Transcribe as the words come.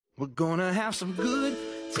We're gonna have some good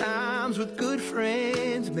times with good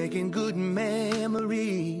friends, making good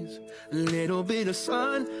memories. A little bit of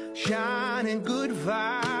sunshine and good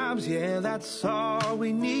vibes, yeah, that's all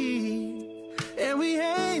we need. And we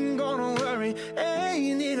ain't gonna worry,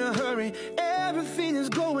 ain't in a hurry, everything is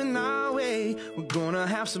going our way. We're gonna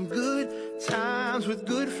have some good times with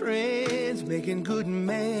good friends, making good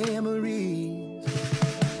memories.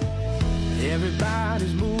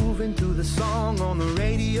 Everybody's moving to the song on the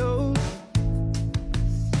radio.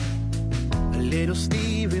 A little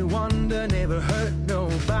Stevie Wonder never hurt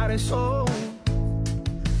nobody's soul.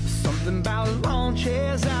 Something about lawn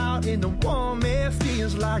chairs out in the warm air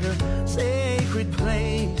feels like a sacred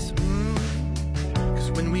place.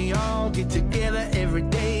 Cause when we all get together, every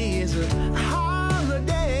day is a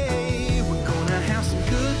holiday. We're gonna have some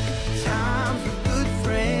good times with good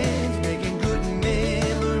friends, making good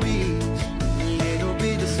memories. A little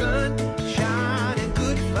bit of sunshine and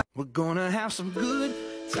good vibes. We're gonna have some good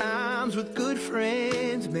times with good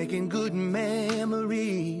friends, making good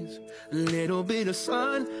memories. A little bit of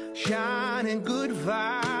sunshine and good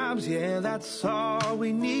vibes, yeah, that's all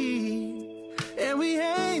we need. And we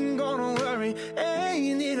ain't gonna worry,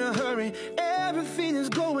 ain't in a hurry, everything is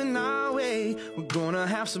going our way. We're gonna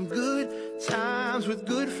have some good times with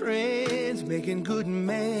good friends, making good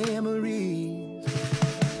memories.